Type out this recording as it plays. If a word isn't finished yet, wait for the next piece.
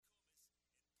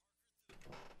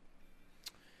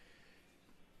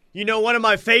You know, one of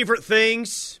my favorite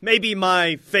things, maybe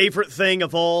my favorite thing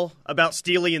of all about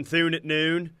Steely and Thune at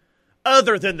noon,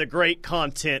 other than the great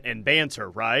content and banter,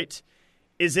 right,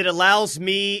 is it allows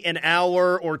me an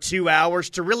hour or 2 hours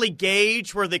to really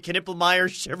gauge where the Knippelmeyer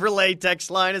Chevrolet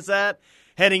text line is at,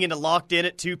 heading into Locked In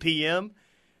at 2 p.m.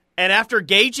 And after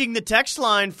gauging the text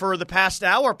line for the past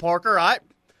hour, Parker,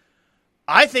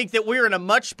 I think that we're in a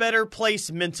much better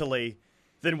place mentally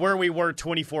than where we were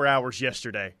 24 hours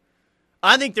yesterday.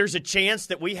 I think there's a chance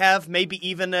that we have maybe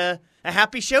even a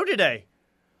happy show today.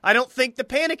 I don't think the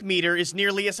panic meter is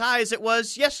nearly as high as it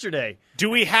was yesterday. Do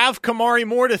we have Kamari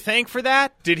Moore to thank for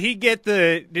that? Did he get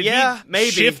maybe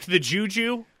shift the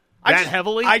juju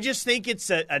heavily? I just think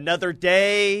it's another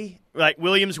day. Like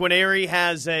Williams Nwaneri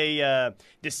has a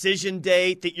decision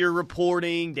date that you're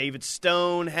reporting. David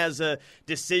Stone has a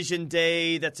decision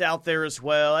day that's out there as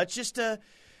well. It's just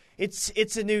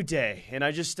it's a new day, and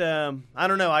I just I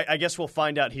don't know. I guess we'll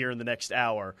find out here in the next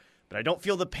hour. But I don't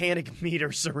feel the panic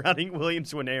meter surrounding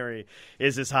Williams Nwaneri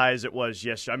is as high as it was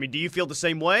yesterday. I mean, do you feel the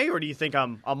same way, or do you think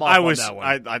I'm off on that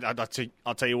one?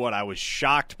 I'll tell you what. I was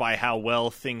shocked by how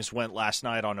well things went last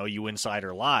night on OU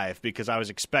Insider Live because I was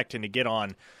expecting to get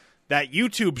on that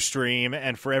YouTube stream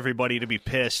and for everybody to be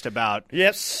pissed about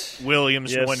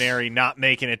Williams Nwaneri not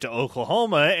making it to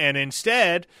Oklahoma, and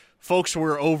instead folks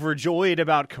were overjoyed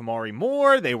about Kamari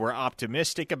Moore. They were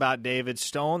optimistic about David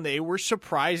Stone. They were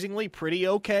surprisingly pretty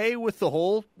okay with the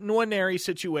whole Nwaneri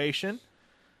situation.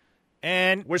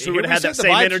 And wish we would have had that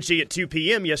same energy at 2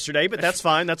 p.m. yesterday, but that's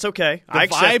fine. That's okay. The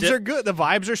vibes are good. The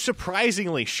vibes are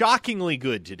surprisingly, shockingly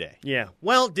good today. Yeah.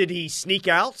 Well, did he sneak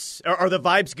out? Are the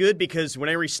vibes good because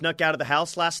Nwaneri snuck out of the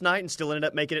house last night and still ended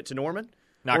up making it to Norman?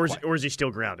 Or is he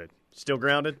still grounded? Still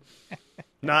grounded?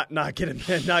 Not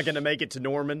gonna make it to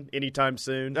Norman anytime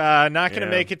soon. Not gonna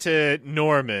make it to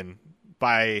Norman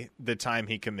by the time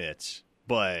he commits,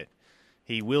 but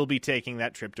he will be taking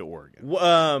that trip to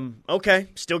Oregon. Okay,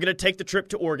 still gonna take the trip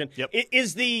to Oregon. Yep.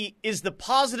 Is the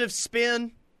positive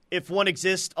spin, if one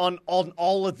exists, on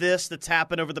all of this that's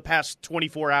happened over the past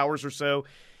 24 hours or so,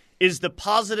 is the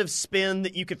positive spin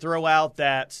that you could throw out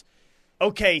that,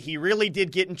 okay, he really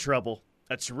did get in trouble.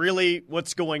 That's really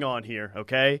what's going on here,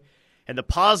 okay? And the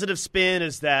positive spin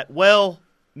is that, well,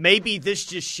 maybe this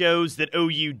just shows that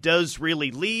OU does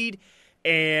really lead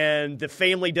and the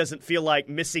family doesn't feel like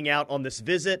missing out on this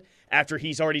visit after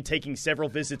he's already taking several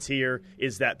visits here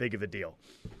is that big of a deal.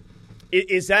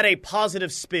 Is that a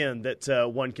positive spin that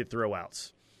one could throw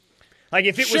out? Like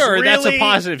if it was really, that's a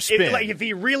positive spin. If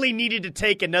he really needed to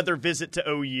take another visit to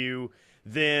OU,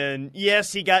 then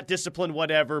yes, he got disciplined,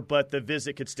 whatever, but the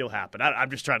visit could still happen. I'm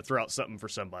just trying to throw out something for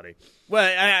somebody.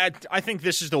 Well, I think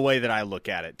this is the way that I look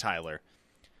at it, Tyler.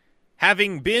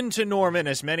 Having been to Norman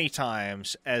as many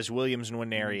times as Williams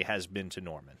Nwaneri has been to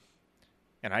Norman,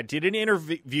 and I did an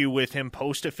interview with him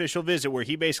post-official visit where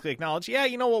he basically acknowledged, yeah,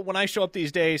 you know what, when I show up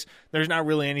these days, there's not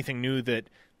really anything new that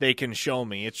they can show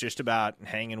me. It's just about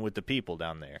hanging with the people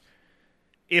down there.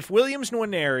 If Williams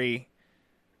Nwaneri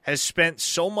has spent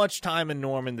so much time in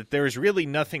Norman that there is really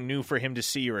nothing new for him to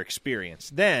see or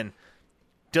experience, then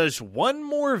does one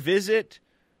more visit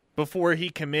before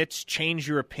he commits change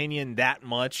your opinion that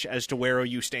much as to where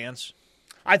OU stands?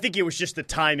 I think it was just the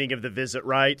timing of the visit,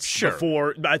 right?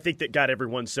 Sure. I think that got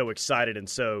everyone so excited and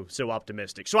so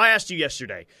optimistic. So I asked you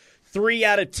yesterday, 3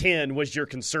 out of 10 was your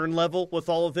concern level with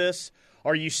all of this?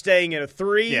 Are you staying at a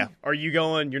 3? Yeah. Are you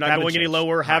going, you're not going any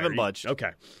lower? Haven't budged.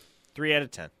 Okay. 3 out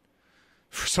of 10.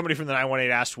 For somebody from the 918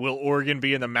 asked, will Oregon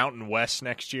be in the Mountain West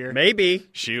next year? Maybe.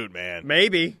 Shoot, man.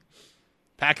 Maybe.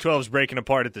 Pac-12's breaking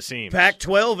apart at the seams.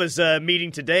 Pac-12 is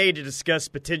meeting today to discuss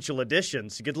potential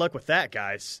additions. Good luck with that,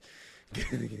 guys.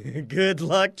 Good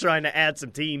luck trying to add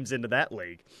some teams into that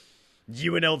league.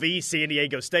 UNLV, San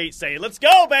Diego State saying, let's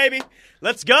go, baby.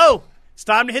 Let's go. It's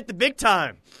time to hit the big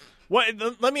time.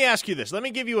 Let me ask you this. Let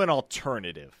me give you an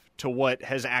alternative to what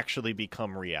has actually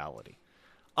become reality.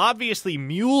 Obviously,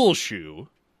 Muleshoe,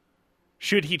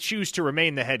 should he choose to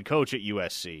remain the head coach at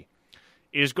USC,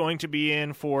 is going to be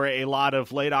in for a lot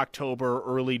of late October,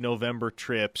 early November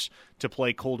trips to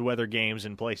play cold weather games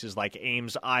in places like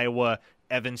Ames, Iowa,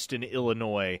 Evanston,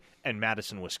 Illinois, and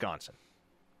Madison, Wisconsin.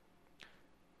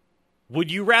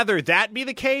 Would you rather that be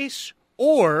the case?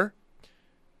 Or,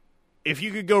 if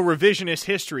you could go revisionist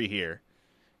history here,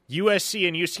 USC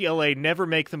and UCLA never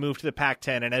make the move to the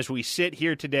Pac-10, and as we sit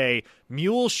here today,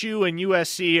 Muleshoe and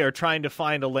USC are trying to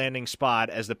find a landing spot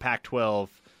as the Pac-12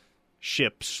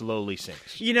 ship slowly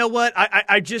sinks. You know what?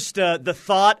 I just the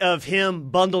thought of him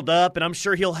bundled up, and I'm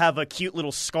sure he'll have a cute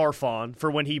little scarf on for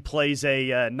when he plays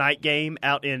a night game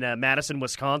out in Madison,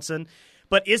 Wisconsin.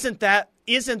 But isn't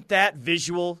that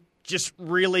visual just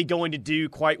really going to do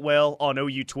quite well on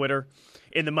OU Twitter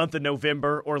in the month of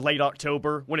November or late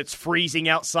October when it's freezing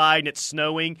outside and it's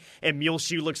snowing and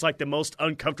Muleshoe looks like the most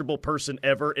uncomfortable person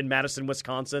ever in Madison,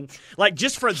 Wisconsin. Like,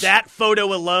 just for that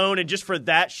photo alone and just for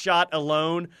that shot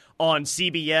alone on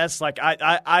CBS, like,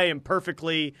 I am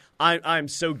perfectly – I'm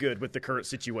so good with the current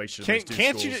situation.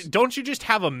 Don't you just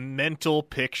have a mental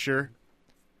picture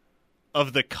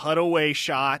of the cutaway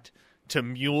shot – to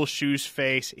Muleshoe's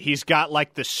face? He's got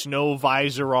like the snow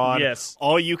visor on. Yes.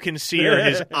 All you can see are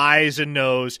his eyes and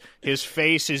nose. His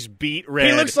face is beet red.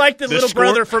 He looks like the little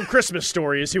brother from Christmas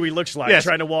Story is who he looks like,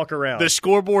 trying to walk around. The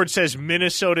scoreboard says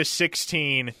Minnesota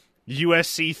 16,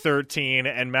 USC 13,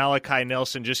 and Malachi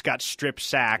Nelson just got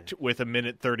strip-sacked with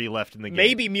 1:30 left in the game.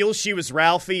 Maybe Muleshoe is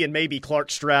Ralphie, and maybe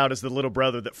Clark Stroud is the little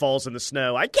brother that falls in the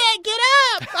snow. I can't get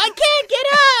up! I can't get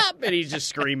up! And he's just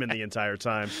screaming the entire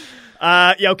time.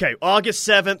 Okay, August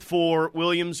 7th for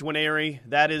Williams Nwaneri.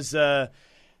 That is the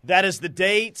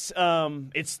date.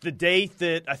 It's the date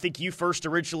that I think you first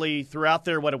originally threw out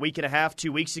there, a week and a half,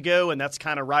 2 weeks ago, and that's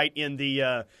kind of right in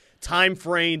the time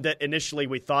frame that initially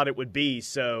we thought it would be.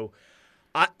 So,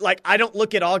 I don't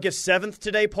look at August 7th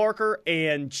today, Parker,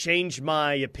 and change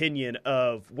my opinion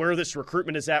of where this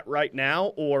recruitment is at right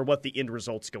now or what the end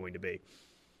result's going to be.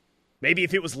 Maybe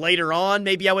if it was later on,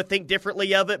 maybe I would think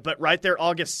differently of it. But right there,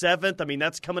 August 7th, I mean,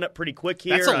 that's coming up pretty quick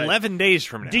here. That's 11 days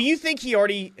from now. Do you think he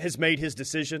already has made his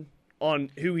decision on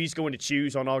who he's going to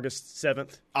choose on August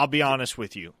 7th? I'll be honest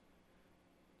with you.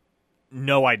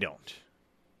 No, I don't.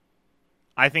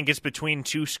 I think it's between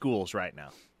two schools right now,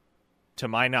 to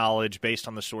my knowledge, based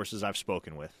on the sources I've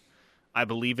spoken with. I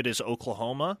believe it is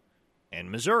Oklahoma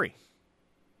and Missouri.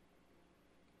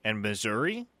 And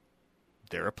Missouri,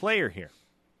 they're a player here.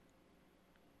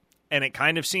 And it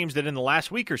kind of seems that in the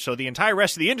last week or so, the entire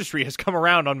rest of the industry has come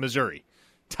around on Missouri,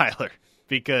 Tyler,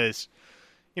 because,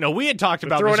 we had talked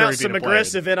about throwing Missouri out some being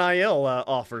aggressive NIL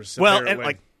offers. Well, apparently.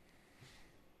 and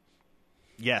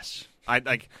yes, I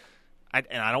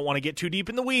don't want to get too deep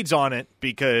in the weeds on it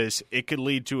because it could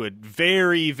lead to a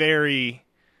very, very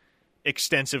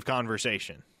extensive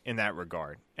conversation in that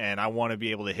regard. And I want to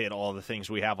be able to hit all the things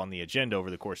we have on the agenda over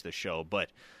the course of the show. But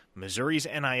Missouri's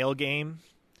NIL game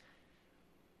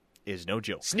is no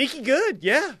joke. Sneaky good,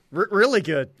 yeah. Really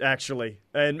good, actually.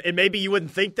 And maybe you wouldn't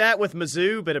think that with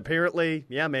Mizzou, but apparently,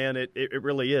 yeah, man, it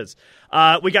really is.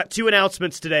 We got two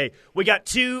announcements today. We got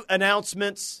two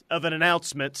announcements of an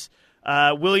announcement.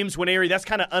 Williams Nwaneri, that's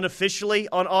kind of unofficially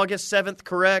on August 7th,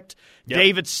 correct? Yep.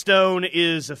 David Stone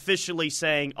is officially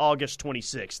saying August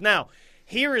 26th. Now,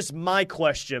 here is my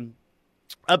question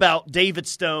about David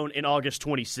Stone in August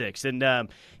 26th. And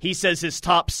he says his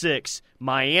top six: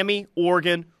 Miami,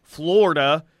 Oregon,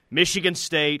 Florida, Michigan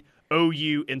State,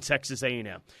 OU, and Texas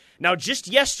A&M. Now, just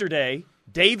yesterday,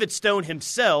 David Stone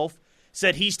himself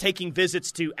said he's taking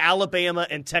visits to Alabama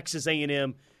and Texas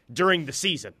A&M during the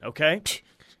season, okay?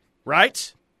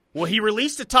 Right? Well, he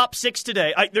released a top six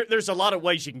today. There's a lot of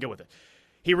ways you can go with it.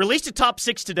 He released a top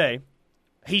six today.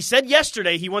 He said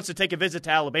yesterday he wants to take a visit to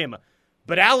Alabama,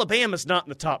 but Alabama's not in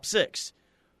the top six.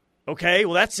 Okay,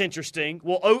 well, that's interesting.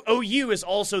 Well, OU is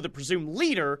also the presumed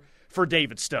leader for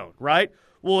David Stone, right?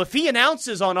 Well, if he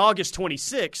announces on August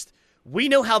 26th, we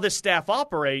know how this staff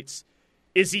operates.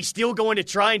 Is he still going to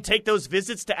try and take those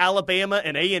visits to Alabama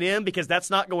and A&M because that's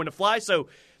not going to fly? So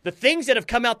the things that have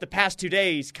come out the past 2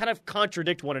 days kind of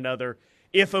contradict one another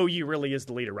if OU really is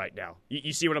the leader right now.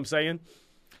 You see what I'm saying?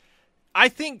 I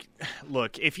think,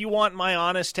 look, if you want my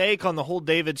honest take on the whole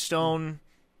David Stone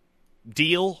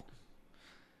deal,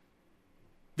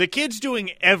 the kid's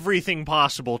doing everything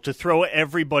possible to throw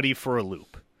everybody for a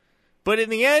loop. But in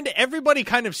the end, everybody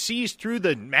kind of sees through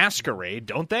the masquerade,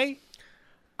 don't they?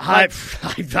 I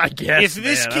guess. If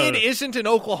this kid isn't an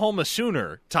Oklahoma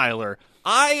Sooner, Tyler,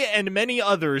 I and many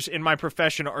others in my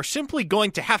profession are simply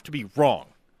going to have to be wrong.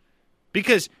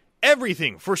 Because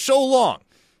everything for so long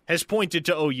has pointed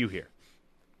to OU here.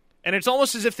 And it's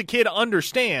almost as if the kid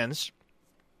understands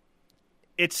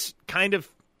it's kind of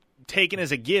taken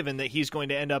as a given that he's going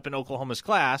to end up in Oklahoma's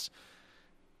class,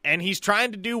 and he's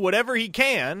trying to do whatever he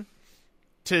can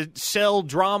to sell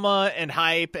drama and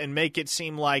hype and make it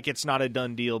seem like it's not a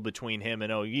done deal between him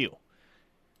and OU.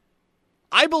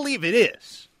 I believe it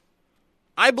is.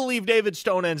 I believe David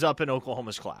Stone ends up in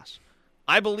Oklahoma's class.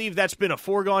 I believe that's been a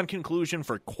foregone conclusion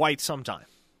for quite some time.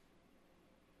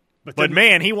 But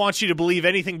man, he wants you to believe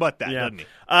anything but that, doesn't he?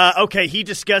 Okay, he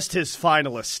discussed his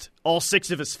finalists, all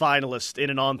six of his finalists, in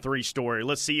an On3 story.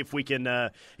 Let's see if we can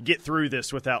get through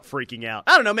this without freaking out.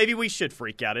 I don't know, maybe we should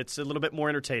freak out. It's a little bit more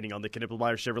entertaining on the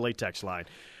Knippelmeyer Chevrolet text line.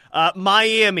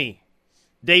 Miami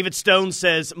David Stone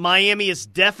says, Miami is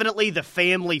definitely the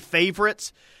family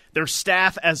favorite. Their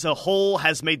staff as a whole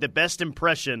has made the best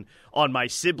impression on my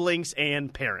siblings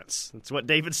and parents. That's what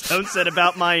David Stone said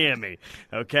about Miami.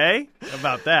 Okay? How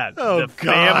about that? Oh, the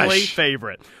family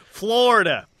favorite.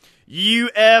 Florida.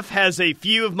 UF has a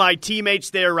few of my teammates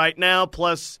there right now,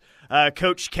 plus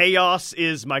Coach Chaos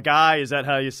is my guy. Is that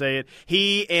how you say it?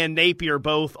 He and Napier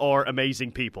both are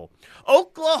amazing people.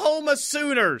 Oklahoma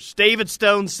Sooners. David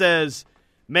Stone says,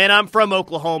 man, I'm from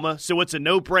Oklahoma, so it's a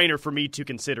no-brainer for me to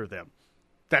consider them.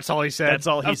 That's all he said? That's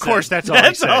all he said. Of course that's all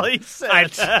he said.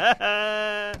 That's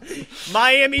all he said.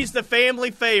 Miami's the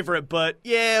family favorite, but,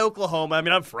 yeah, Oklahoma. I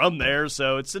mean, I'm from there,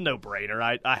 so it's a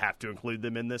no-brainer. I have to include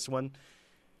them in this one.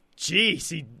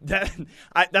 Jeez,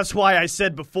 that's why I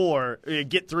said before,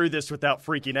 get through this without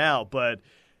freaking out. But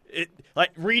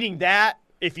reading that,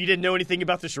 if you didn't know anything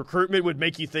about this recruitment, would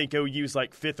make you think OU's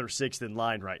like 5th or 6th in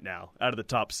line right now out of the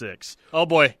top 6. Oh,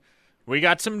 boy. We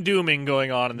got some dooming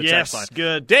going on in the text line. Yes,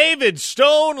 good. David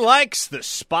Stone likes the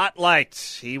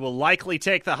spotlight. He will likely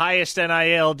take the highest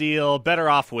NIL deal. Better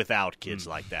off without kids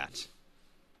like that.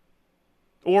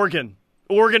 Oregon.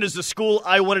 Oregon is the school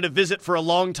I wanted to visit for a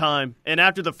long time. And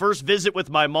after the first visit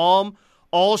with my mom,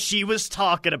 all she was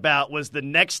talking about was the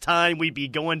next time we'd be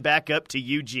going back up to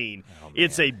Eugene. Oh,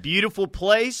 it's a beautiful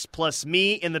place, plus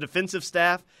me and the defensive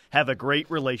staff have a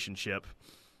great relationship.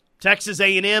 Texas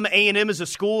A&M. A&M is a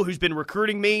school who's been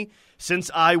recruiting me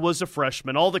since I was a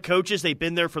freshman. All the coaches, they've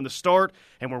been there from the start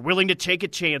and were willing to take a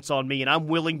chance on me, and I'm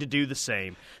willing to do the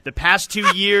same. The past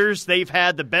 2 years, they've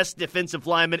had the best defensive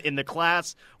lineman in the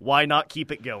class. Why not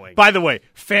keep it going? By the way,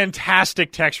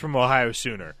 fantastic text from Ohio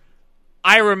Sooner.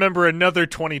 I remember another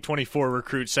 2024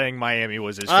 recruit saying Miami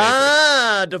was his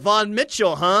favorite. Devon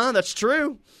Mitchell, huh? That's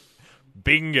true.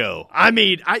 Bingo. I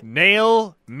mean,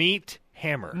 nail, meat,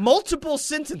 hammer. Multiple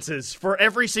sentences for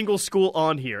every single school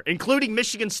on here, including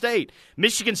Michigan State.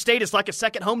 Michigan State is like a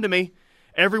second home to me.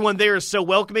 Everyone there is so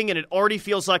welcoming, and it already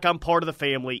feels like I'm part of the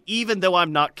family, even though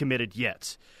I'm not committed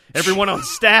yet. Everyone on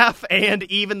staff and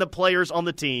even the players on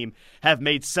the team have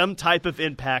made some type of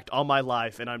impact on my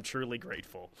life, and I'm truly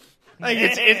grateful. Like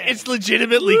it's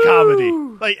legitimately comedy.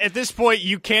 Like at this point,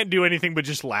 you can't do anything but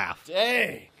just laugh.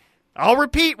 Dang. I'll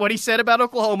repeat what he said about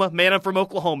Oklahoma. Man, I'm from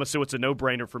Oklahoma, so it's a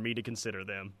no-brainer for me to consider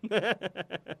them.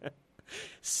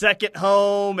 Second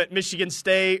home at Michigan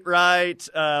State, right?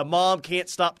 Mom can't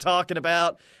stop talking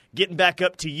about getting back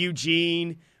up to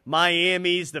Eugene.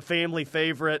 Miami's the family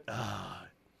favorite.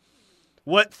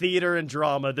 What theater and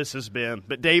drama this has been.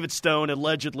 But David Stone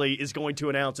allegedly is going to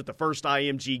announce at the first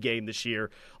IMG game this year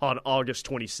on August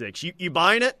 26th. You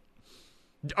buying it?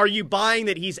 Are you buying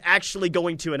that he's actually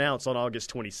going to announce on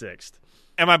August 26th?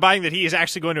 Am I buying that he is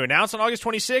actually going to announce on August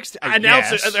 26th?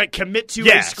 Announce yes. it, commit to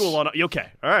a school on. Okay,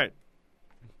 all right.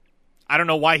 I don't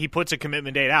know why he puts a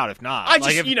commitment date out. If not,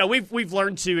 we've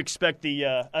learned to expect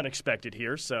the unexpected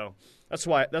here, so that's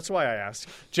why I ask.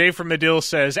 Jay from Medill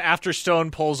says after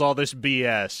Stone pulls all this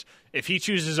BS, if he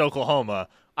chooses Oklahoma,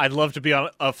 I'd love to be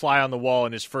a fly on the wall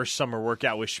in his first summer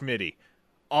workout with Schmitty.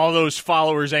 All those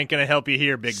followers ain't going to help you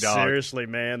here, big dog. Seriously,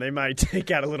 man. They might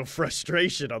take out a little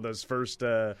frustration on those first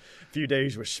few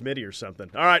days with Schmitty or something.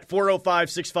 All right,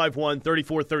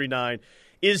 405-651-3439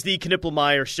 is the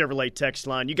Knippelmeyer Chevrolet text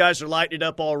line. You guys are lighting it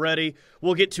up already.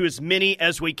 We'll get to as many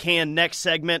as we can next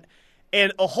segment.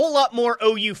 And a whole lot more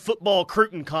OU football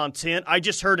recruiting content. I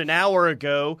just heard an hour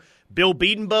ago Bill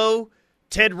Bedenbow,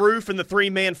 Ted Roof and the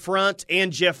three-man front,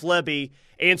 and Jeff Lebby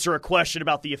answer a question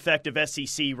about the effect of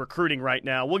SEC recruiting right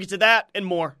now. We'll get to that and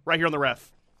more right here on The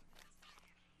Ref.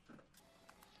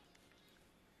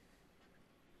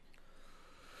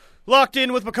 Locked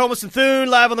in with McCOMAS and THUNE,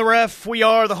 live on The Ref. We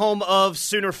are the home of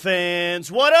Sooner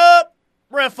fans. What up,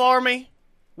 Ref Army?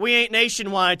 We ain't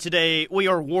nationwide today. We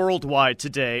are worldwide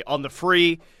today on the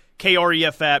free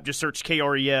KREF app. Just search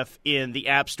KREF in the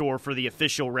App Store for the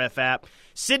official Ref app.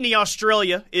 Sydney,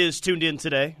 Australia is tuned in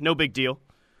today. No big deal.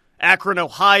 Akron,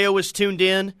 Ohio is tuned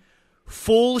in.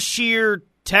 Full Shear,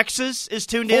 Texas is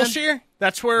tuned in. Full Shear?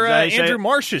 That's where Andrew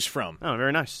Marsh is from. Oh,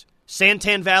 very nice.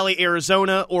 Santan Valley,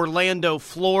 Arizona. Orlando,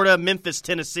 Florida. Memphis,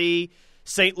 Tennessee.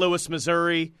 St. Louis,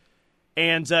 Missouri.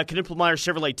 And Knippelmeyer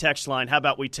Chevrolet text line. How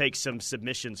about we take some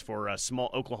submissions for a small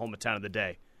Oklahoma town of the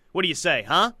day? What do you say,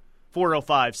 huh?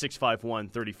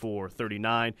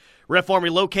 405-651-3439. Ref Army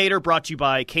Locator brought to you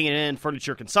by K&N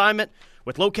Furniture Consignment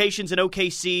with locations in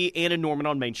OKC and in Norman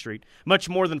on Main Street. Much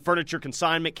more than furniture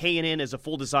consignment, K&N is a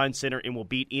full design center and will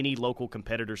beat any local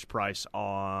competitor's price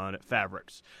on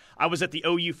fabrics. I was at the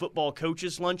OU football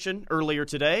coaches luncheon earlier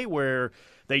today where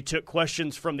they took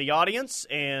questions from the audience,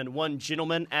 and one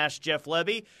gentleman asked Jeff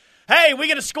Lebby, hey, we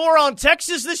going to score on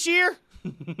Texas this year?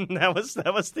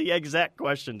 That was the exact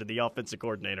question to the offensive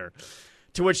coordinator.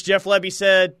 To which Jeff Lebby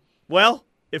said, well,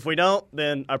 if we don't,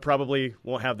 then I probably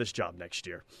won't have this job next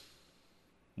year.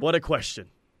 What a question.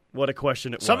 What a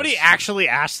question it was. Somebody actually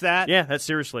asked that? Yeah, that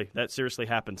seriously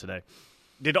happened today.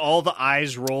 Did all the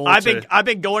eyes roll? I've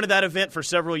been going to that event for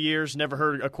several years, never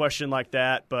heard a question like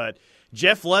that, but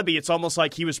Jeff Lebby, it's almost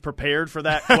like he was prepared for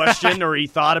that question or he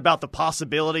thought about the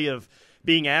possibility of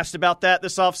being asked about that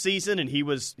this offseason, and he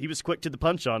was quick to the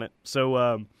punch on it.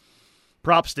 So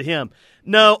props to him.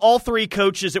 No, all three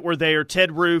coaches that were there,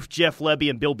 Ted Roof, Jeff Lebby,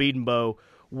 and Bill Bedenbaugh,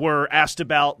 were asked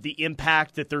about the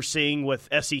impact that they're seeing with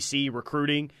SEC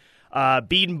recruiting.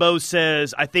 Bedenbaugh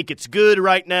says, I think it's good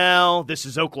right now. This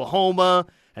is Oklahoma,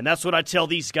 and that's what I tell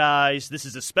these guys. This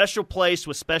is a special place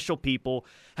with special people.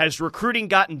 Has recruiting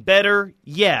gotten better?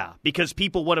 Yeah, because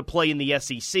people want to play in the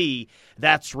SEC.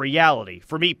 That's reality.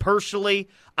 For me personally,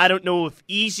 I don't know if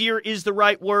easier is the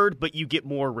right word, but you get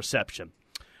more reception.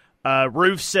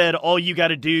 Roof said all you got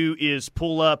to do is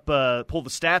pull the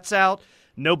stats out.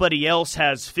 Nobody else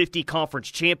has 50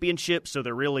 conference championships, so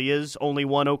there really is only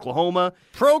one Oklahoma.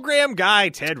 Program guy,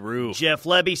 Ted Roof. Jeff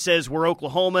Lebby says we're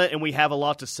Oklahoma and we have a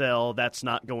lot to sell. That's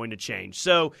not going to change.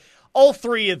 So all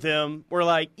three of them were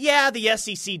like, yeah, the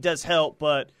SEC does help,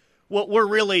 but what we're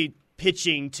really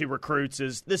pitching to recruits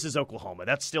is this is Oklahoma.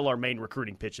 That's still our main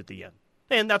recruiting pitch at the end.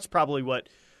 And that's probably what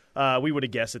we would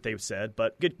have guessed that they've said,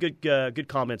 but good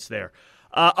comments there.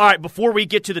 All right, before we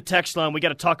get to the text line, we got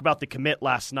to talk about the commit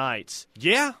last night.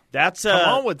 Yeah, that's come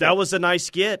on with that was a nice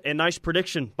get and nice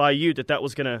prediction by you that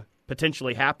was going to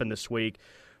potentially happen this week.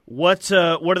 What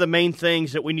are the main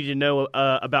things that we need to know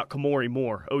about Kamari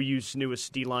Moore, OU's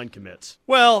newest D-line commits?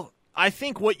 Well, I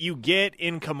think what you get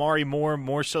in Kamari Moore,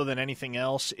 more so than anything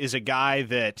else, is a guy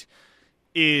that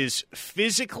is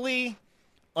physically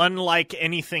unlike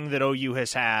anything that OU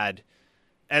has had,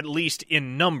 at least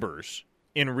in numbers,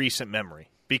 in recent memory,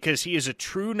 because he is a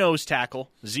true nose tackle,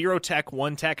 0 tech,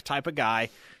 1 tech type of guy.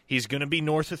 He's going to be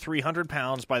north of 300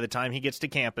 pounds by the time he gets to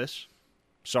campus.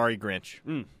 Sorry, Grinch.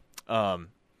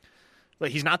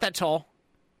 But he's not that tall.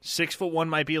 6'1"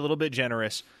 might be a little bit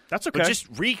generous. That's okay. But just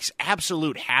wreaks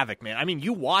absolute havoc, man. I mean,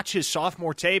 you watch his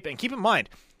sophomore tape, and keep in mind,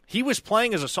 he was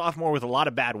playing as a sophomore with a lot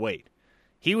of bad weight.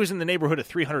 He was in the neighborhood of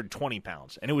 320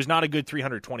 pounds, and it was not a good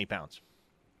 320 pounds.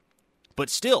 But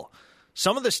still,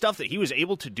 some of the stuff that he was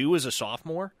able to do as a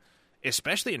sophomore,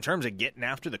 especially in terms of getting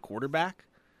after the quarterback,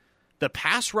 the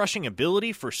pass rushing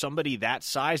ability for somebody that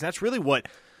size, that's really what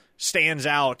stands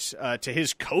out to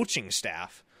his coaching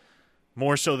staff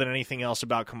more so than anything else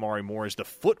about Kamari Moore is the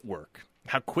footwork,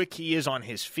 how quick he is on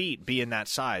his feet being that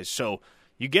size. So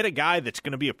you get a guy that's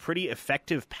going to be a pretty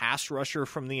effective pass rusher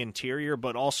from the interior,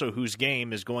 but also whose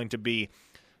game is going to be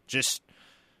just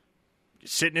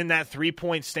sitting in that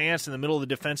three-point stance in the middle of the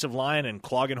defensive line and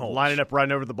clogging holes. Lining up right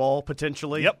over the ball,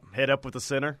 potentially. Yep. Head up with the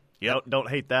center. Yep. Don't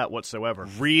hate that whatsoever.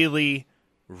 Really,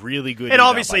 really good. And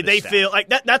obviously they feel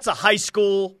like that's a high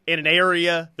school in an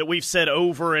area that we've said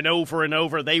over and over and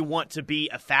over they want to be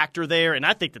a factor there, and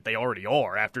I think that they already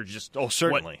are after just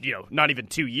certainly not even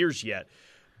 2 years yet.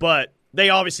 But they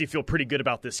obviously feel pretty good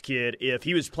about this kid. If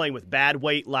he was playing with bad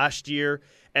weight last year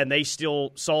and they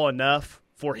still saw enough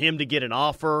for him to get an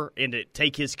offer and to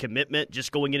take his commitment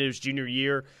just going into his junior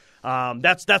year,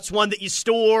 that's one that you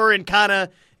store and kind of,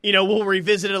 we'll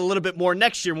revisit it a little bit more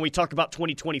next year when we talk about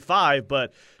 2025.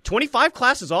 But 25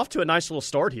 class is off to a nice little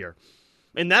start here.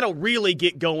 And that'll really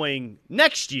get going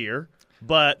next year,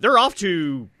 but they're off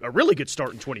to a really good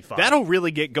start in 25. That'll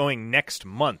really get going next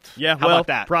month. Yeah, How about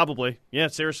that? Probably. Yeah,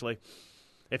 seriously.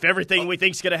 If everything we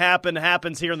think is going to happen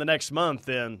happens here in the next month,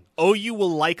 then OU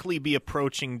will likely be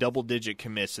approaching double-digit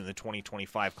commits in the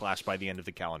 2025 class by the end of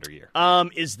the calendar year.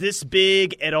 Is this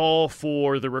big at all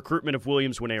for the recruitment of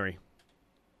Williams Nwaneri?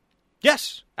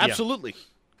 Yes, absolutely.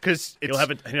 Because he'll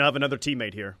have another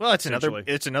teammate here. Well, it's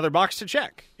another box to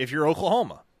check. If you're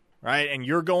Oklahoma, right, and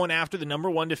you're going after the number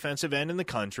one defensive end in the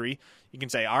country, you can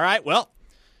say, all right, well,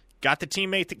 got the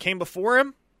teammate that came before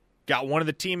him, got one of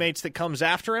the teammates that comes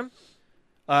after him.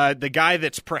 The guy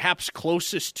that's perhaps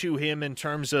closest to him in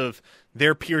terms of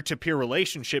their peer-to-peer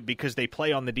relationship because they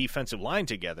play on the defensive line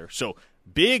together. So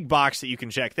big box that you can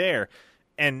check there.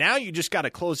 And now you just got to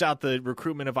close out the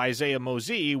recruitment of Isaiah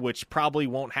Mosey, which probably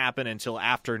won't happen until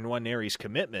after Nwaneri's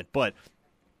commitment. But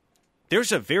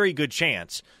there's a very good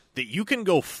chance that you can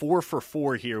go 4 for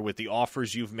 4 here with the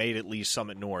offers you've made at Lee's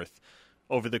Summit North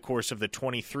over the course of the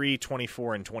 23,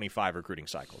 24, and 25 recruiting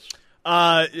cycles.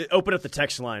 Open up the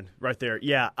text line right there.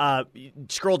 Yeah.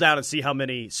 Scroll down and see how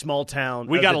many small town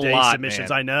submissions.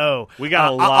 Man. I know. We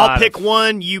got a lot. I'll pick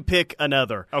one. You pick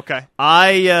another. Okay.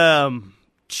 I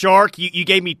Shark, you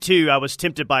gave me 2. I was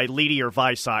tempted by Leedy or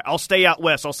Visay. I'll stay out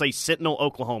west. I'll say Sentinel,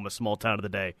 Oklahoma, small town of the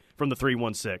day from the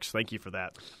 316. Thank you for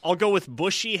that. I'll go with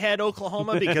Bushy Head,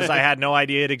 Oklahoma, because I had no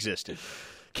idea it existed.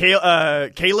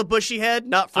 Caleb Bushyhead,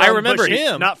 not from I remember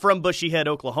him. Not from Bushyhead,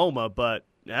 Oklahoma, but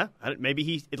yeah, maybe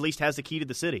he at least has the key to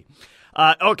the city.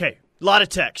 Okay, a lot of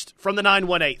text from the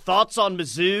 918. Thoughts on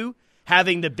Mizzou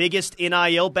having the biggest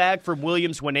NIL bag from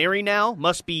Williams Nwaneri now?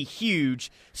 Must be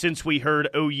huge since we heard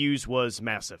OU's was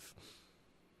massive.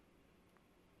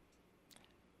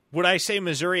 Would I say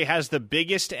Missouri has the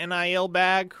biggest NIL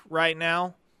bag right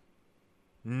now?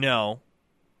 No.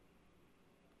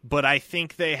 But I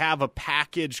think they have a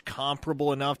package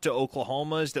comparable enough to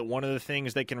Oklahoma's that one of the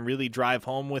things they can really drive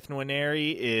home with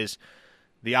Nwaneri is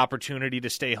the opportunity to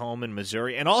stay home in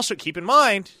Missouri. And also keep in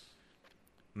mind,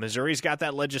 Missouri's got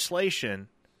that legislation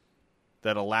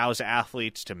that allows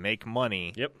athletes to make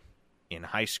money in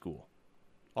high school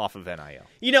off of NIL.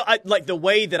 You know, like the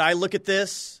way that I look at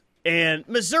this, and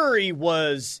Missouri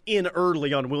was in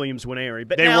early on Williams Nwaneri,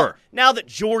 but now that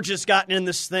Georgia's gotten in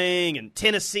this thing, and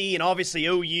Tennessee, and obviously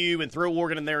OU, and throw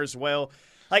Oregon in there as well,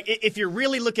 like if you're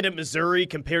really looking at Missouri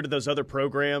compared to those other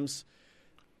programs,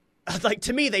 like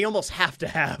to me, they almost have to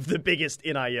have the biggest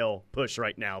NIL push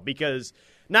right now, because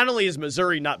not only has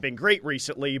Missouri not been great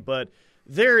recently, but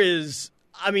there's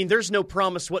no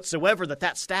promise whatsoever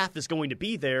that staff is going to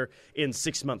be there in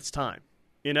 6 months' time.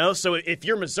 You know, so if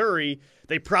you're Missouri,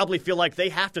 they probably feel like they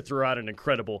have to throw out an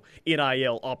incredible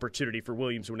NIL opportunity for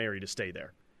Williams Nwaneri to stay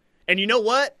there. And you know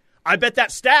what? I bet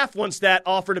that staff wants that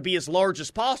offer to be as large as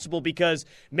possible, because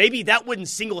maybe that wouldn't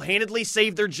single-handedly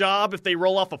save their job if they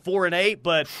roll off a 4-8,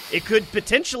 but it could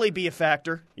potentially be a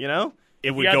factor, you know? It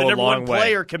would go a long way.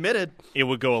 Player committed. It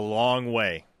would go a long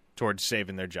way towards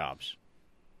saving their jobs.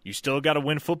 You still got to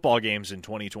win football games in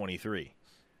 2023.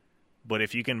 But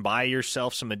if you can buy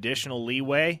yourself some additional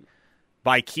leeway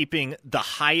by keeping the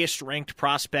highest-ranked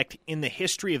prospect in the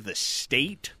history of the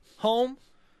state home,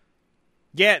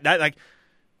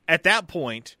 at that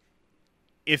point,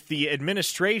 if the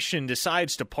administration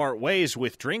decides to part ways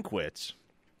with Drinkwitz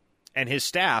and his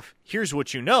staff, here's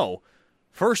what you know.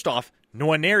 First off,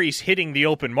 Nwaneri's hitting the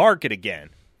open market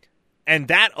again. And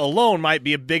that alone might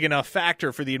be a big enough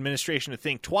factor for the administration to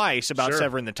think twice about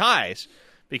severing the ties.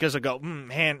 Because they'll go,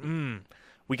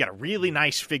 we got a really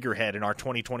nice figurehead in our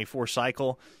 2024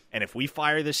 cycle, and if we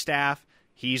fire this staff,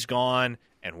 he's gone,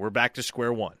 and we're back to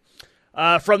square one.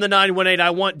 From the 918, I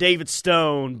want David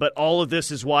Stone, but all of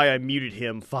this is why I muted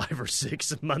him 5 or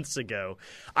 6 months ago.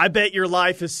 I bet your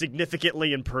life has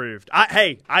significantly improved.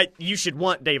 You should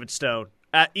want David Stone.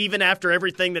 Even after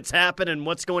everything that's happened and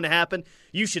what's going to happen,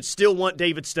 you should still want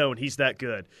David Stone. He's that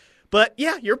good. But,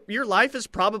 yeah, your life has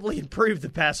probably improved the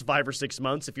past 5 or 6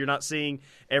 months if you're not seeing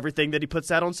everything that he puts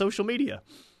out on social media.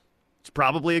 It's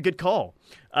probably a good call.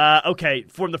 Okay,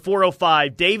 from the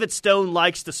 405, David Stone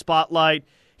likes the spotlight.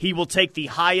 He will take the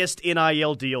highest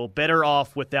NIL deal. Better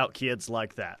off without kids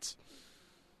like that.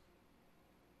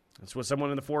 That's what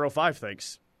someone in the 405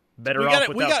 thinks. Better off without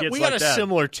kids like that. We got a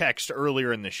similar text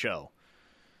earlier in the show.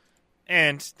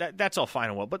 And that's all fine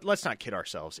and well, but let's not kid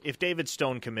ourselves. If David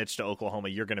Stone commits to Oklahoma,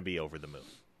 you're going to be over the moon.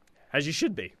 As you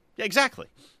should be. Yeah, exactly.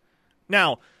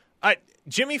 Now,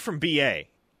 Jimmy from BA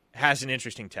has an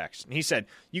interesting text. And he said,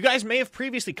 you guys may have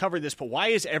previously covered this, but why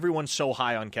is everyone so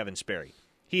high on Kevin Sperry?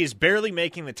 He is barely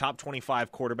making the top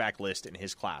 25 quarterback list in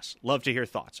his class. Love to hear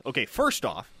thoughts. Okay, first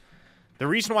off, the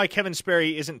reason why Kevin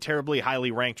Sperry isn't terribly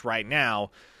highly ranked right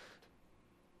now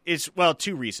is,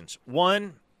 2 reasons.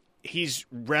 One, he's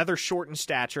rather short in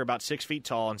stature, about 6 feet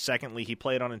tall, and secondly, he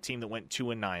played on a team that went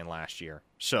 2-9 last year.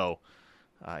 So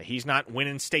he's not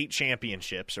winning state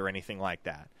championships or anything like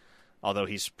that, although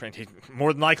he's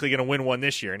more than likely going to win one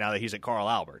this year now that he's at Carl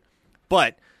Albert.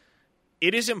 But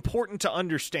it is important to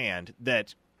understand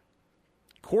that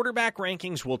quarterback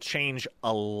rankings will change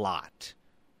a lot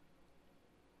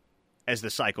as the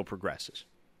cycle progresses.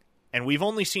 And we've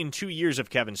only seen 2 years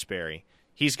of Kevin Sperry.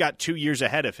 He's got 2 years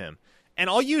ahead of him. And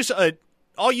I'll use a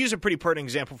pretty pertinent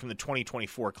example from the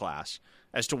 2024 class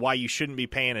as to why you shouldn't be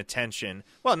paying attention.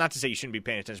 Well, not to say you shouldn't be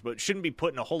paying attention, but shouldn't be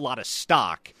putting a whole lot of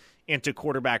stock into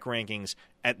quarterback rankings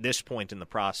at this point in the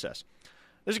process.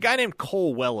 There's a guy named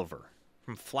Cole Welliver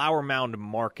from Flower Mound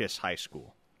Marcus High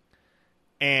School.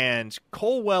 And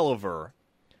Cole Welliver,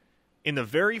 in the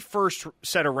very first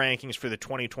set of rankings for the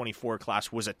 2024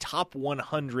 class, was a top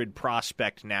 100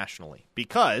 prospect nationally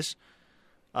because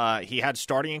he had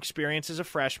starting experience as a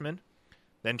freshman,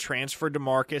 then transferred to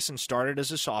Marcus and started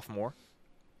as a sophomore.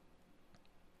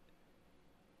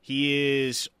 He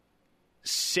is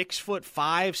 6'5",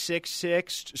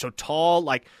 6'6", so tall,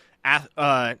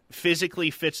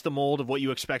 physically fits the mold of what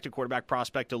you expect a quarterback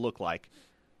prospect to look like.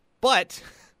 But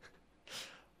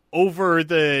over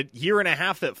the year and a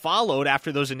half that followed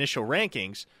after those initial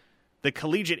rankings, the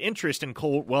collegiate interest in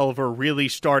Colt Welver really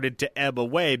started to ebb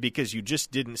away because you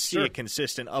just didn't see a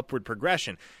consistent upward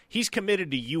progression. He's committed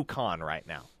to UConn right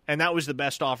now, and that was the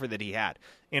best offer that he had.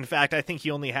 In fact, I think he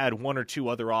only had one or two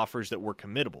other offers that were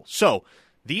committable. So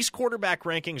these quarterback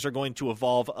rankings are going to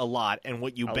evolve a lot, and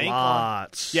what you bank on,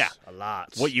 a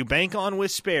lot. What you bank on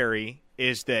with Sperry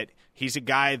is that he's a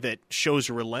guy that shows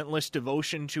relentless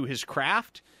devotion to his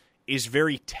craft, is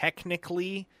very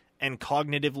technically and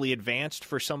cognitively advanced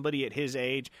for somebody at his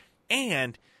age,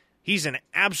 and he's an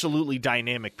absolutely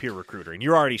dynamic peer recruiter, and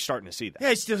you're already starting to see that. Yeah,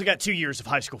 he's still got 2 years of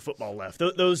high school football left.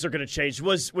 Those are going to change.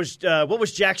 What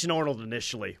was Jackson Arnold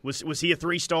initially? Was he a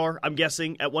 3-star, I'm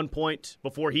guessing, at one point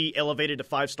before he elevated to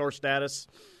 5-star status?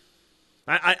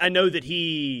 I know that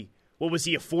what was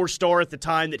he, a 4-star at the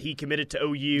time that he committed to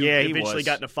OU? Yeah, he eventually was.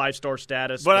 got into 5-star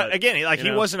status. But again,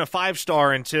 he wasn't a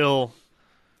 5-star until,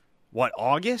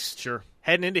 August? Sure.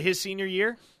 Heading into his senior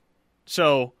year.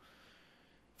 So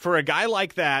for a guy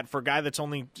like that, for a guy that's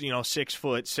only 6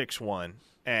 foot 6'1",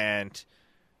 and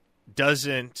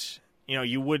doesn't,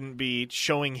 you wouldn't be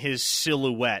showing his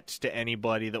silhouette to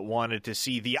anybody that wanted to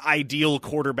see the ideal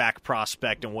quarterback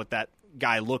prospect and what that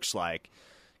guy looks like.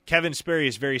 Kevin Sperry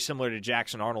is very similar to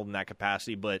Jackson Arnold in that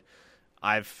capacity, but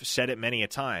I've said it many a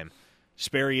time.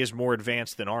 Sperry is more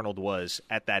advanced than Arnold was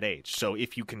at that age. So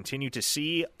if you continue to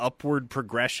see upward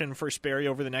progression for Sperry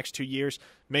over the next 2 years,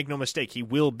 make no mistake, he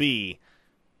will be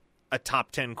a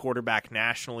top 10 quarterback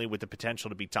nationally with the potential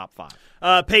to be top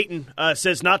 5. Peyton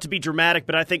says, not to be dramatic,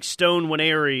 but I think Stone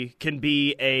Nwaneri can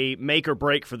be a make or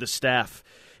break for the staff.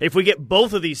 If we get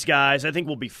both of these guys, I think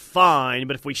we'll be fine.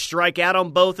 But if we strike out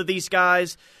on both of these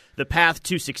guys, the path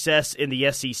to success in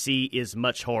the SEC is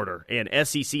much harder. And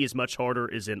SEC is much harder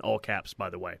is in all caps,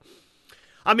 by the way.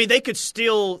 I mean, they could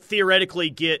still theoretically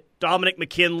get Dominic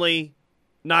McKinley,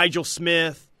 Nigel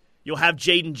Smith. You'll have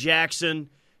Jaden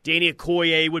Jackson. Danny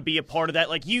Okoye would be a part of that.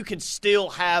 Like, you can still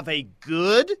have a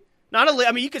good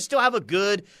you could still have a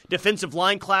good defensive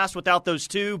line class without those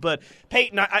two. But,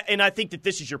 Peyton, I think that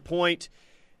this is your point.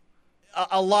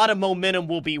 A lot of momentum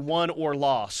will be won or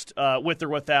lost with or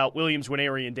without Williams,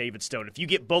 Nwaneri, and David Stone. If you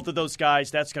get both of those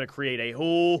guys, that's going to create a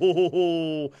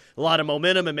whole lot of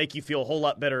momentum and make you feel a whole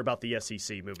lot better about the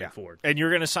SEC moving forward. And you're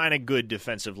going to sign a good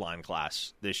defensive line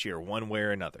class this year, one way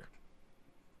or another.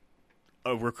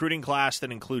 A recruiting class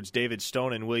that includes David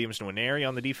Stone and Williams Nwaneri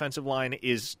on the defensive line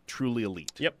is truly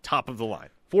elite. Yep. Top of the line.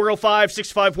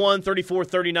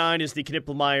 405-651-3439 is the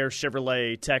Knippelmeyer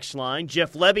Chevrolet text line.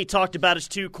 Jeff Lebby talked about his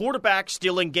 2 quarterbacks,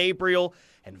 Dylan Gabriel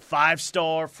and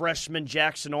 5-star freshman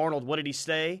Jackson Arnold. What did he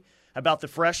say about the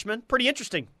freshman? Pretty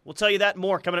interesting. We'll tell you that and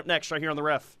more coming up next right here on The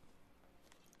Ref.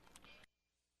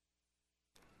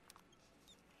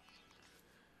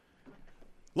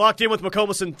 Locked in with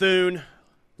McComas and Thune.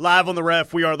 Live on The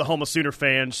Ref, we are the home of Sooner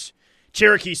fans.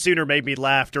 Cherokee Sooner made me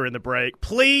laugh during the break.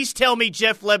 Please tell me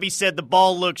Jeff Lebby said the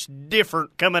ball looks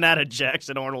different coming out of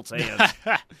Jackson Arnold's hands.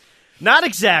 Not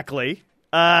exactly,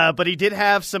 but he did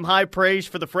have some high praise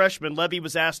for the freshman. Lebby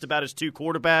was asked about his 2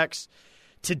 quarterbacks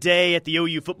today at the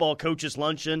OU football coaches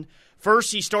luncheon.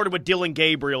 First, he started with Dylan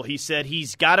Gabriel. He said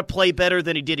he's got to play better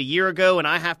than he did a year ago, and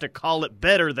I have to call it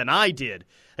better than I did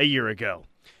a year ago.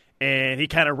 And he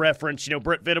kind of referenced,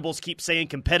 Brent Venables keeps saying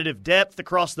competitive depth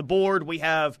across the board. We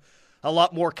have a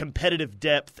lot more competitive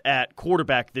depth at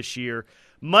quarterback this year.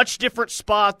 Much different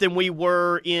spot than we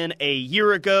were in a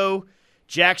year ago.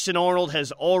 Jackson Arnold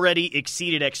has already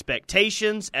exceeded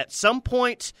expectations. At some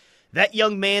point, that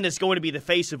young man is going to be the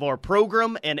face of our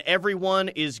program, and everyone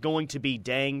is going to be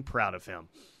dang proud of him.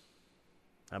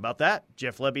 How about that?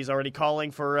 Jeff Lebby's already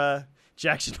calling for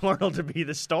Jackson Arnold to be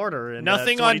the starter. In,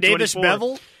 Nothing on Davis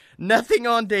Bevel? Nothing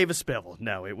on Davis Bevel.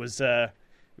 No, it was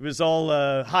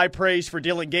all high praise for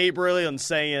Dylan Gabriel and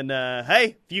saying,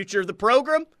 hey, future of the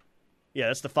program? Yeah,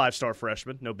 that's the 5-star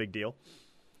freshman. No big deal.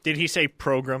 Did he say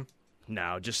program?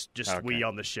 No, just okay. We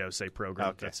on the show say program.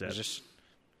 Okay. That's it.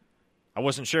 I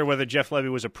wasn't sure whether Jeff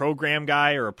Lebby was a program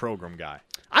guy or a program guy.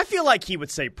 I feel like he would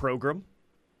say program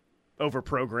over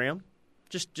program.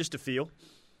 Just a feel.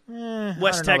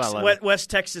 West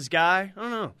Texas guy. I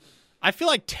don't know. I feel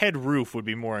like Ted Roof would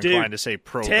be more inclined to say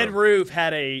program. Ted Roof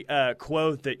had a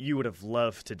quote that you would have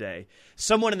loved today.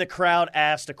 Someone in the crowd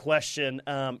asked a question,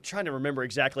 trying to remember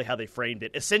exactly how they framed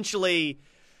it. Essentially,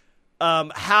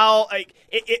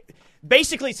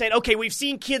 basically saying, okay, we've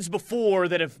seen kids before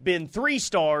that have been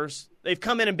 3-stars. They've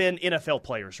come in and been NFL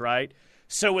players, right?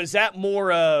 So is that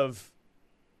more of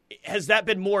has that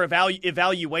been more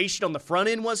evaluation on the front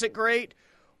end? Was it great?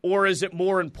 Or is it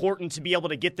more important to be able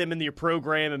to get them into your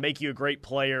program and make you a great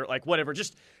player? Like, whatever.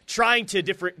 Just trying to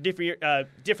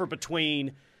differ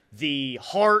between the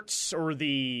hearts or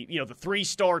the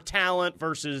 3-star talent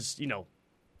versus,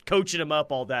 coaching them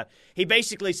up, all that. He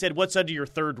basically said, what's under your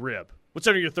third rib? What's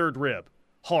under your third rib?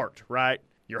 Heart, right?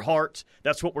 Your heart.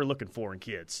 That's what we're looking for in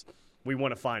kids. We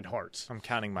want to find hearts. I'm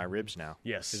counting my ribs now.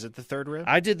 Yes. Is it the third rib?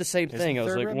 I did the same thing. I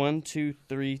was like, rib? 1, 2,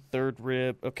 3, third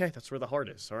rib. Okay, that's where the heart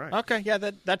is. All right. Okay, yeah,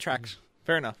 that tracks.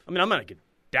 Fair enough. I mean, I'm not going to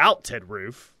doubt Ted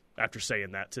Roof after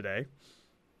saying that today.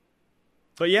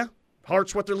 But yeah,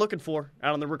 heart's what they're looking for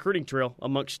out on the recruiting trail,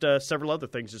 amongst several other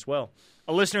things as well.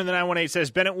 A listener in the 918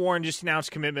 says, Bennett Warren just announced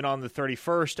commitment on the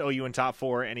 31st. OU in top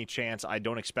 4. Any chance? I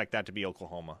don't expect that to be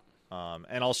Oklahoma.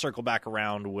 And I'll circle back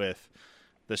around with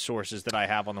the sources that I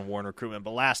have on the Warren recruitment.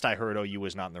 But last I heard, OU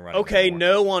was not in the running. Okay, anymore.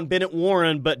 no on Bennett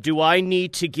Warren, but do I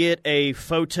need to get a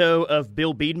photo of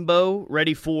Bill Bedenbaugh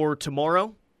ready for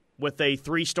tomorrow with a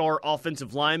 3-star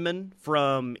offensive lineman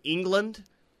from England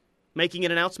making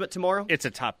an announcement tomorrow? It's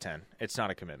a top 10. It's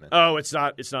not a commitment. Oh, it's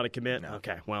not a commit? No.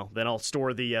 Okay, well, then I'll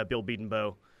store the Bill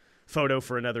Bedenbaugh photo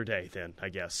for another day then, I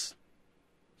guess.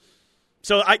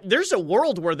 So there's a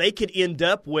world where they could end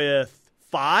up with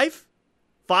 5.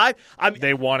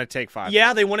 They want to take 5.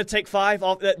 Yeah, they want to take 5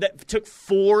 off. That took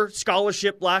 4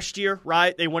 scholarship last year,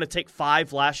 right? They want to take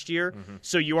 5 last year. Mm-hmm.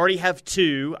 So you already have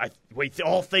 2. We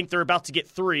all think they're about to get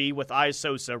 3 with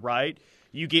Iasosa, right?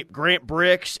 You get Grant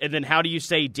Bricks, and then how do you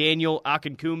say Daniel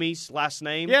Akinkumi's last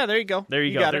name? Yeah, there you go. There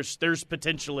you go. There's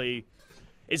potentially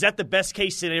 – is that the best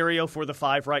case scenario for the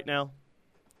 5 right now?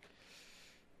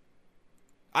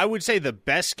 I would say the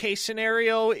best case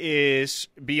scenario is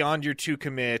beyond your 2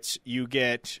 commits, you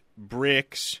get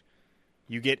Bricks,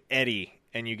 you get Eddie,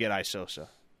 and you get Isosa.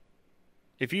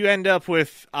 If you end up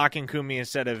with Akinkumi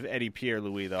instead of Eddie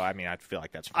Pierre-Louis, though, I mean, I feel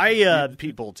like that's fine.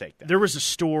 People will take that. There was a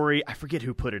story, I forget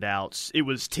who put it out. It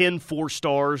was 10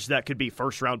 4-stars that could be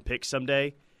first-round picks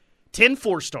someday. 10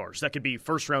 4-stars that could be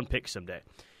first-round picks someday.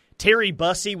 Terry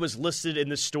Bussey was listed in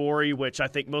the story, which I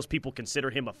think most people consider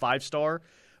him a 5-star.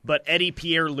 But Eddie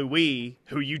Pierre-Louis,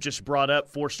 who you just brought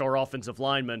up, 4-star offensive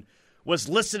lineman, was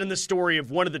listed in the story of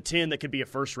one of the 10 that could be a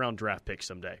first-round draft pick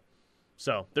someday.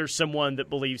 So there's someone that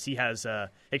believes he has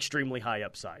extremely high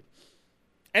upside.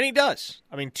 And he does.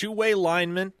 I mean, 2-way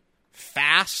lineman,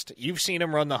 fast. You've seen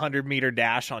him run the 100-meter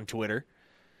dash on Twitter.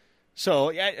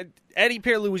 So Eddie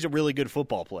Pierre-Louis is a really good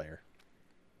football player.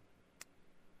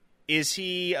 Is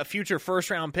he a future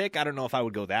first-round pick? I don't know if I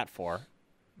would go that far.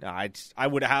 No,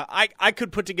 I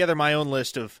could put together my own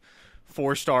list of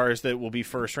 4-stars that will be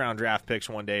first-round draft picks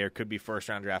one day or could be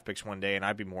first-round draft picks one day, and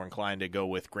I'd be more inclined to go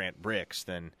with Grant Bricks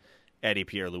than Eddie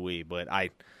Pierre-Louis. But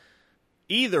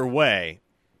either way,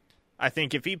 I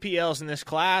think if EPL is in this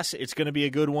class, it's going to be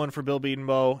a good one for Bill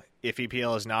Bedenbaugh. If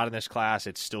EPL is not in this class,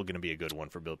 it's still going to be a good one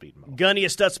for Bill Bedenbaugh. Gunny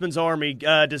of Stutzman's Army,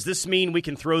 does this mean we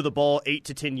can throw the ball 8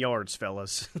 to 10 yards,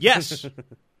 fellas? Yes.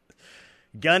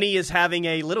 Gunny is having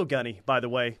a little Gunny, by the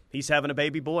way. He's having a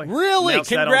baby boy. Really? Announced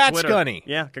Congrats, Gunny.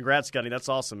 Yeah, congrats, Gunny. That's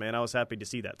awesome, man. I was happy to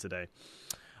see that today.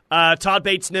 Todd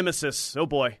Bates' nemesis. Oh,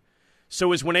 boy.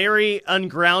 So is Nwaneri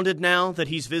ungrounded now that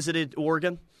he's visited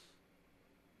Oregon?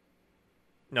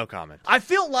 No comment. I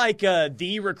feel like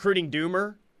the recruiting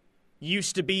doomer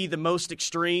used to be the most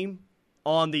extreme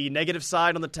on the negative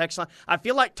side on the text line. I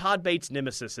feel like Todd Bates'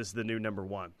 nemesis is the new number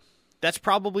 1. That's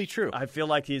probably true. I feel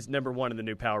like he's number 1 in the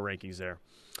new power rankings there.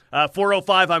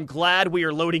 405, I'm glad we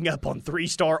are loading up on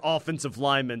 3-star offensive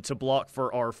linemen to block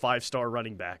for our 5-star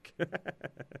running back.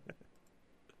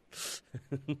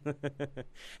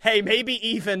 Hey, maybe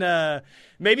the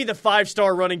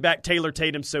 5-star running back Taylor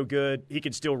Tatum's so good he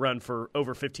can still run for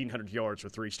over 1,500 yards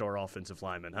with 3-star offensive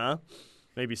linemen, huh?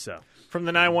 Maybe so. From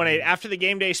the 918, after the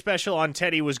game day special on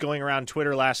Teddy was going around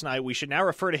Twitter last night, we should now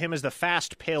refer to him as the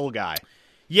fast pale guy.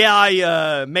 Yeah,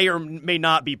 I may or may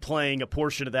not be pplaying a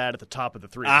portion of that at the top of the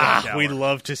 3 o'clock hour. We'd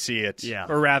love to see it. Yeah.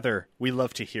 Or rather, we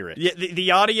love to hear it. Yeah,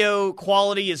 the audio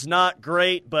quality is not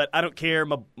great, but I don't care.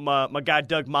 My guy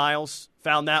Doug Miles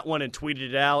found that one and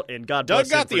tweeted it out, and God bless him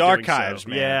Doug got for the doing archives, so.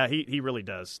 man. Yeah, he really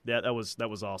does. That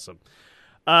was awesome.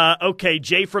 Okay,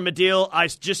 Jay from Adil, I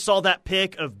just saw that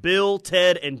pic of Bill,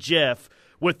 Ted, and Jeff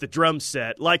with the drum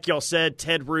set. Like y'all said,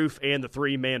 Ted Roof and the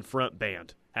 3-man front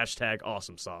band.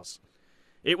 #awesome sauce.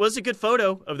 It was a good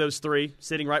photo of those 3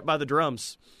 sitting right by the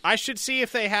drums. I should see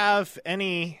if they have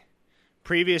any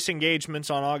previous engagements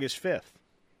on August 5th.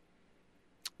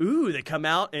 Ooh, they come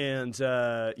out and,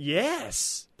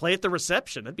 yes, play at the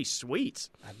reception. That'd be sweet.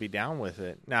 I'd be down with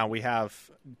it. Now, we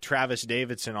have Travis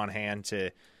Davidson on hand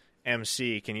to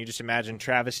MC. Can you just imagine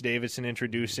Travis Davidson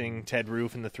introducing Ted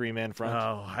Roof in the three-man front?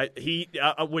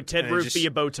 Oh, would Ted Roof be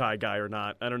a bow tie guy or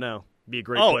not? I don't know. Be a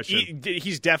great question.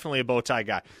 He's definitely a bow tie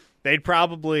guy. They'd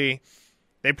probably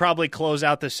close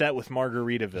out the set with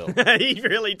Margaritaville. He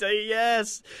really do.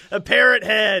 Yes, a parrot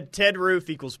head. Ted Roof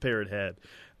equals parrot head.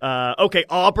 Okay,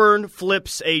 Auburn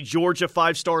flips a Georgia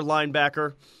 5-star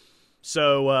linebacker.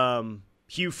 So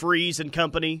Hugh Freeze and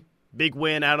company. Big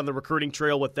win out on the recruiting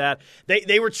trail with that.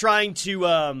 They were trying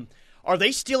to are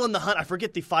they still in the hunt? I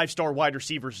forget the 5-star wide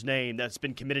receiver's name that's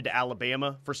been committed to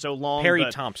Alabama for so long. Perry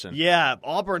Thompson. Yeah,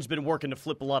 Auburn's been working to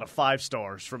flip a lot of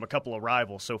 5-stars from a couple of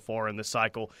rivals so far in this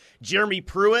cycle. Jeremy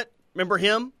Pruitt, remember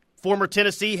him? Former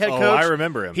Tennessee head coach. Oh, I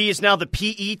remember him. He is now the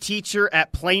PE teacher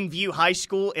at Plainview High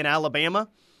School in Alabama.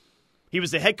 He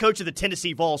was the head coach of the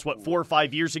Tennessee Vols, 4 or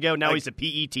 5 years ago? Now he's a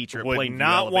PE teacher at Plainview, Would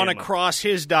not want to cross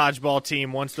his dodgeball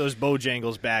team once those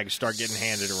Bojangles bags start getting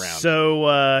handed around.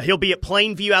 So he'll be at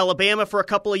Plainview, Alabama for a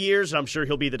couple of years, and I'm sure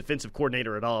he'll be the defensive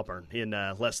coordinator at Auburn in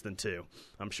less than 2.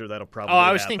 I'm sure that'll probably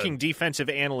I was happen. thinking defensive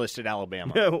analyst at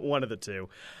Alabama. One of the two.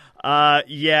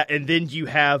 And then you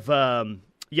have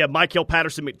Michael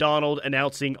Patterson McDonald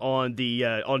announcing on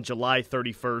July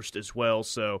 31st as well,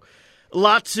 so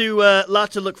lot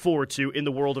to look forward to in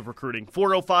the world of recruiting.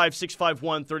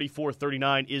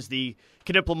 405-651-3439 is the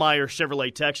Knippelmeyer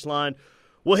Chevrolet text line.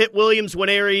 We'll hit Williams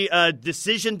Nwaneri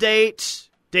decision date,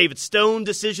 David Stone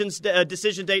decision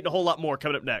date, and a whole lot more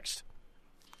coming up next.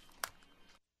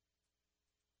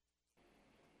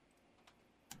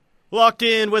 Locked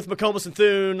in with McCOMAS and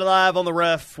Thune live on the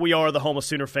ref. We are the home of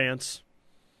Sooner fans.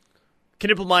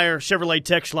 Knippelmeyer Chevrolet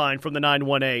text line from the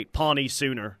 918, Pawnee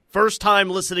Sooner. First time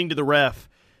listening to the ref.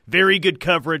 Very good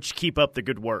coverage. Keep up the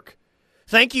good work.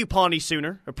 Thank you, Pawnee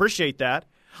Sooner. Appreciate that.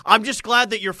 I'm just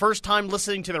glad that your first time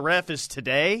listening to the ref is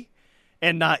today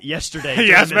and not yesterday.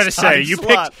 Yeah, I was about to say, you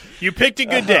picked a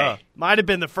good day. Might have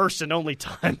been the first and only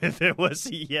time if it was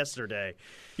yesterday.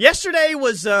 Yesterday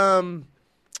was the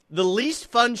least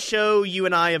fun show you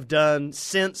and I have done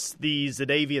since the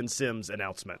Zadavian Sims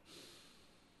announcement.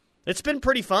 It's been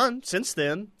pretty fun since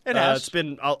then. It has. It's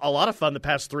been a lot of fun the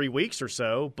past 3 weeks or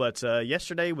so, but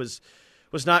yesterday was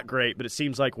not great, but it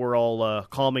seems like we're all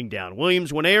calming down.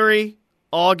 Williams Nwaneri,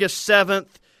 August 7th.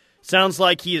 Sounds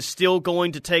like he is still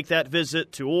going to take that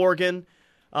visit to Oregon.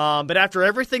 But after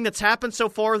everything that's happened so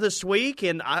far this week,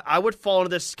 and I would fall into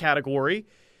this category,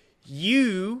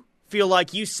 you feel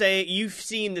like you've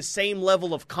seen the same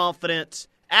level of confidence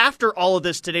after all of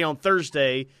this today on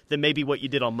Thursday than maybe what you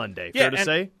did on Monday. Fair to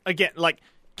say? Again,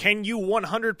 can you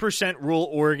 100% rule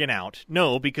Oregon out?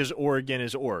 No, because Oregon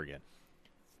is Oregon.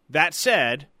 That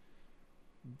said,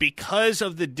 because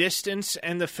of the distance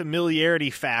and the familiarity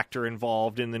factor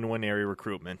involved in the Nwaneri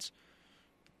recruitments,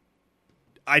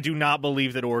 I do not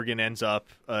believe that Oregon ends up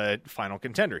a final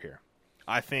contender here.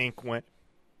 I think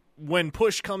when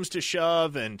push comes to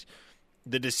shove and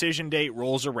the decision date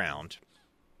rolls around,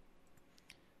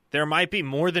 there might be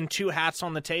more than 2 hats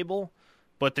on the table,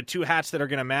 but the 2 hats that are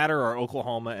going to matter are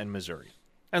Oklahoma and Missouri.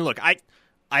 And look, I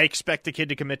expect the kid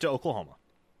to commit to Oklahoma.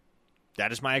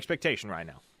 That is my expectation right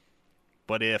now.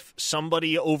 But if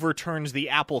somebody overturns the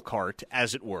apple cart,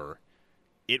 as it were,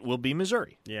 it will be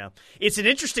Missouri. Yeah. It's an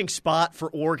interesting spot for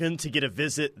Oregon to get a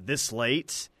visit this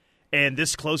late and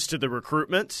this close to the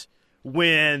recruitment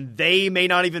when they may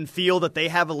not even feel that they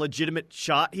have a legitimate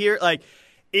shot here.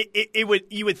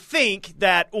 You would think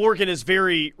that Oregon is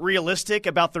very realistic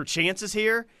about their chances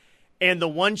here, and the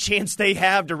one chance they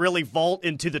have to really vault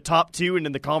into the top 2 and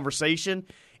in the conversation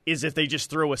is if they just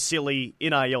throw a silly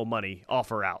NIL money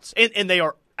offer out. And they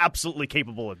are absolutely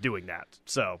capable of doing that.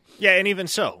 So yeah, and even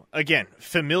so, again,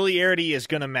 familiarity is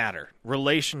going to matter.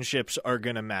 Relationships are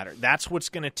going to matter. That's what's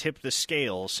going to tip the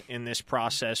scales in this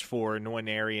process for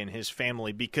Nwaneri and his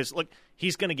family because, look,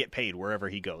 he's going to get paid wherever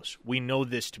he goes. We know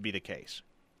this to be the case.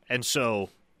 And so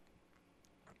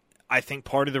I think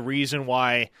part of the reason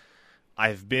why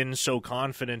I've been so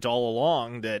confident all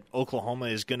along that Oklahoma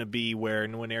is going to be where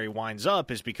Nwaneri winds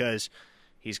up is because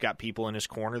he's got people in his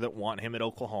corner that want him at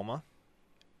Oklahoma,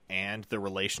 and the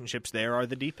relationships there are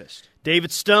the deepest.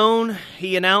 David Stone,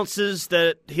 he announces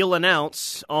that he'll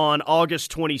announce on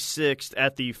August 26th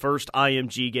at the first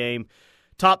IMG game,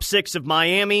 top 6 of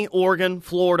Miami, Oregon,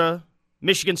 Florida,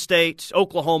 Michigan State,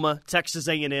 Oklahoma, Texas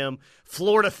A&M.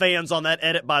 Florida fans on that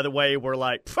edit, by the way, were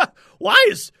like,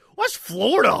 what's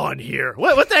Florida on here?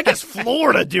 What the heck is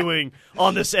Florida doing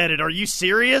on this edit? Are you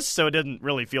serious? So it didn't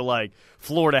really feel like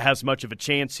Florida has much of a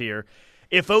chance here.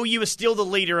 If OU is still the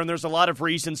leader, and there's a lot of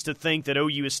reasons to think that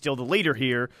OU is still the leader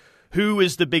here, who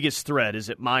is the biggest threat? Is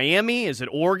it Miami? Is it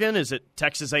Oregon? Is it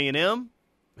Texas A&M?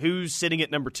 Who's sitting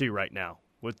at number 2 right now?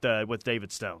 with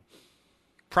David Stone?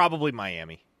 Probably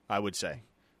Miami, I would say.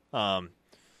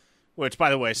 Which, by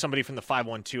the way, somebody from the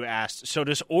 512 asked, so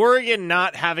does Oregon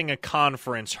not having a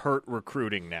conference hurt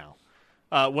recruiting now?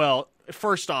 Well,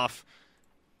 first off,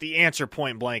 the answer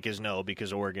point blank is no,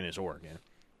 because Oregon is Oregon.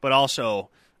 But also,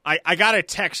 I got a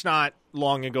text not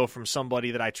long ago from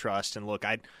somebody that I trust, and look,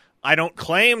 I don't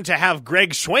claim to have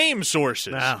Greg Swaim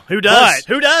sources. Wow. Who does?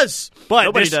 Who does? But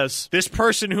Nobody does. This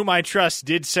person whom I trust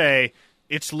did say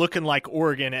it's looking like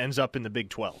Oregon ends up in the Big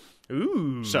 12.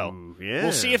 Ooh. So yeah.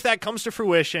 We'll see if that comes to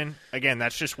fruition. Again,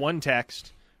 that's just one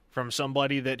text from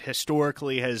somebody that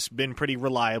historically has been pretty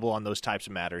reliable on those types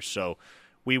of matters. So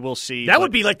we will see. That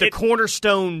would be like the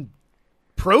cornerstone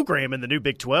program in the new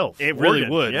Big 12. It really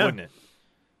would, wouldn't it?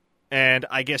 And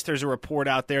I guess there's a report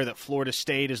out there that Florida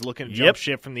State is looking to jump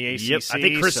ship from the ACC. Yep. I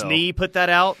think Chris Nee put that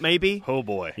out, maybe. Oh,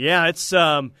 boy. Yeah, it's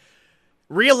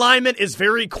realignment is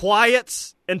very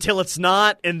quiet until it's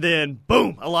not, and then,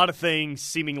 boom, a lot of things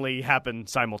seemingly happen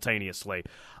simultaneously.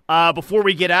 Before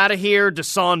we get out of here,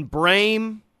 Desan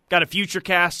Brame got a future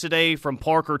cast today from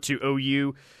Parker to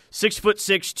OU.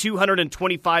 6'6",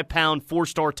 225-pound,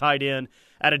 4-star tight end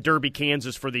out of Derby,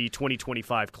 Kansas for the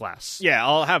 2025 class. Yeah,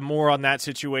 I'll have more on that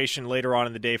situation later on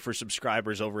in the day for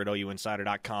subscribers over at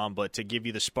OUinsider.com, but to give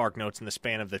you the spark notes in the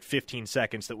span of the 15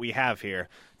 seconds that we have here,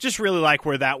 just really like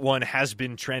where that one has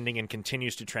been trending and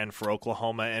continues to trend for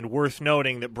Oklahoma, and worth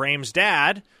noting that Brame's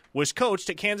dad was coached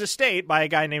at Kansas State by a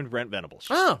guy named Brent Venables.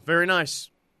 Oh, very nice.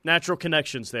 Natural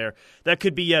connections there. That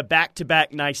could be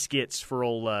back-to-back nice skits for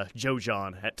old Joe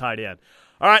John at tight end.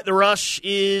 All right, The Rush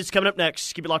is coming up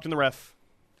next. Keep it locked in the ref.